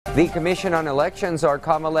The Commission on Elections, or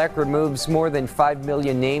Comelec, removes more than 5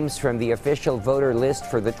 million names from the official voter list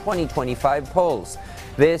for the 2025 polls.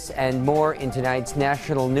 This and more in tonight's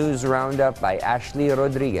National News Roundup by Ashley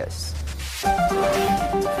Rodriguez.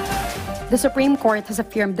 The Supreme Court has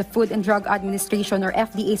affirmed the Food and Drug Administration, or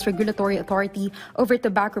FDA's regulatory authority over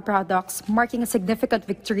tobacco products, marking a significant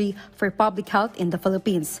victory for public health in the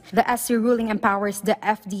Philippines. The SC ruling empowers the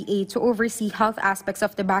FDA to oversee health aspects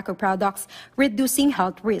of tobacco products, reducing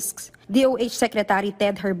health risks. DOH Secretary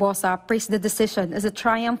Ted Herbosa praised the decision as a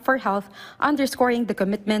triumph for health, underscoring the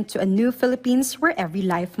commitment to a new Philippines where every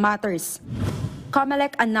life matters.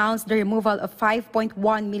 Comelec announced the removal of 5.1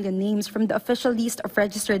 million names from the official list of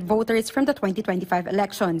registered voters from the 2025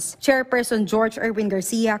 elections. Chairperson George Erwin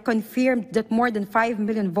Garcia confirmed that more than 5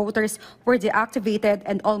 million voters were deactivated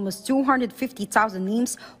and almost 250,000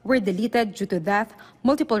 names were deleted due to death,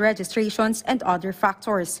 multiple registrations, and other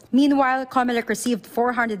factors. Meanwhile, Comelec received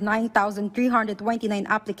 409,329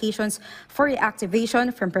 applications for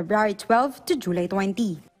reactivation from February 12 to July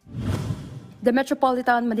 20. The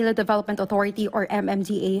Metropolitan Manila Development Authority, or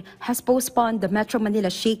MMDA, has postponed the Metro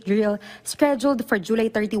Manila Shake Drill scheduled for July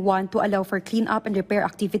 31 to allow for cleanup and repair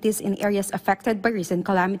activities in areas affected by recent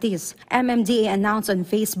calamities. MMDA announced on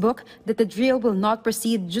Facebook that the drill will not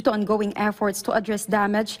proceed due to ongoing efforts to address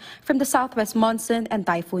damage from the southwest monsoon and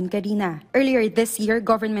Typhoon Karina. Earlier this year,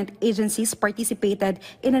 government agencies participated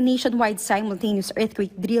in a nationwide simultaneous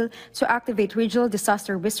earthquake drill to activate regional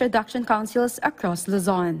disaster risk reduction councils across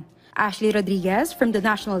Luzon. Ashley Rodriguez from the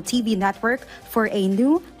National TV Network for a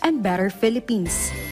new and better Philippines.